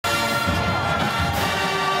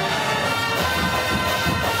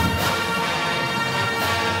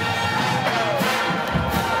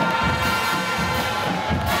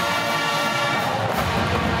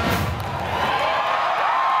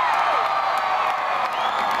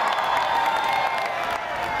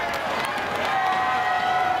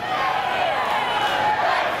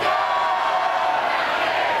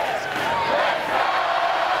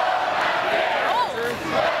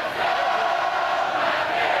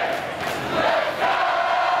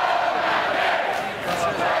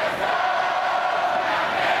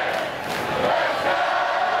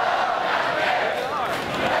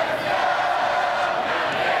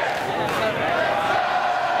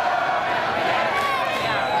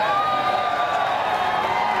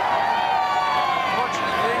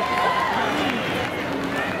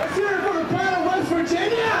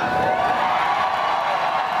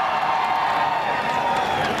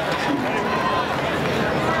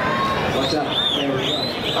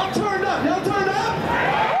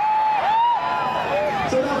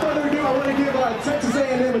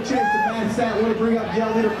up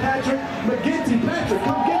Yell Leader Patrick McGinty. Patrick,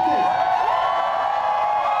 come get this.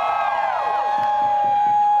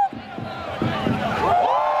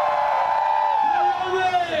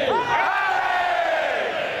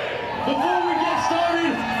 Before we get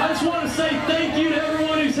started, I just want to say thank you to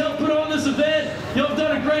everyone who's helped put on this event. Y'all have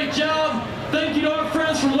done a great job. Thank you to our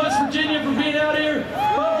friends from West Virginia for being out here.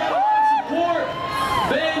 Y'all got a lot of support.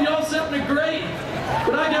 Band, y'all sounded great.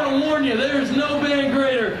 But I gotta warn you, there is no band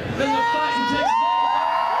greater than the Fightin Texas.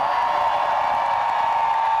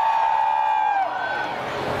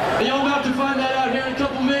 Y'all about to find that out here in a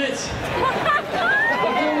couple minutes.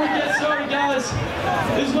 Before we get started, guys,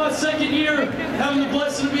 this is my second year having the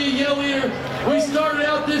blessing to be a Yell Leader. We started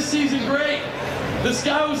out this season great. The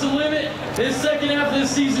sky was the limit. This second half of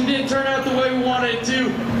this season didn't turn out the way we wanted it to.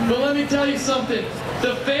 But let me tell you something.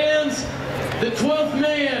 The fans, the 12th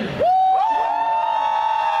man,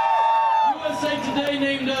 USA Today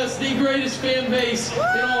named us the greatest fan base in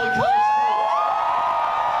all of college sports.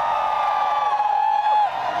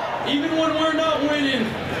 Even when we're not winning,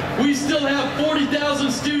 we still have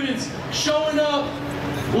 40,000 students showing up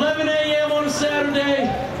 11 a.m. on a Saturday,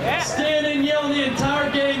 standing and yelling the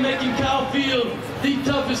entire game, making Kyle Field the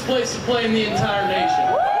toughest place to play in the entire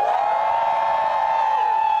nation.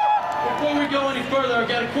 Before we go any further, I've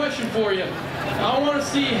got a question for you. I want to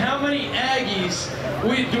see how many Aggies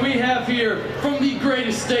do we have here from the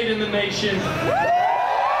greatest state in the nation. All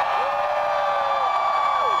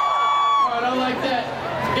right, I like that.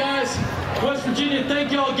 Guys, West Virginia,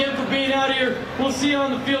 thank y'all again for being out here. We'll see you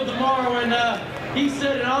on the field tomorrow. And he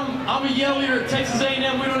said it, I'm a Yell Leader at Texas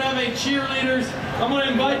A&M. We don't have any cheerleaders. I'm going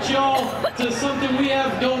to invite y'all to something we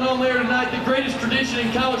have going on there tonight, the greatest tradition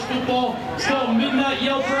in college football. It's called Midnight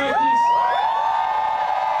Yell Practice.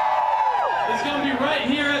 It's going to be right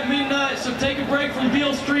here at midnight, so take a break from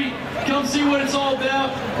Beale Street. Come see what it's all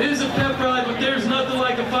about. It is a pep ride, but there's nothing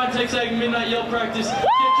like a Fightin Texas Aggie Midnight Yell Practice. Get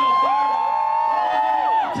y'all fired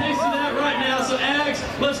up. Taste of that right now, so Ags,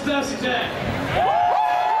 let's pass it back.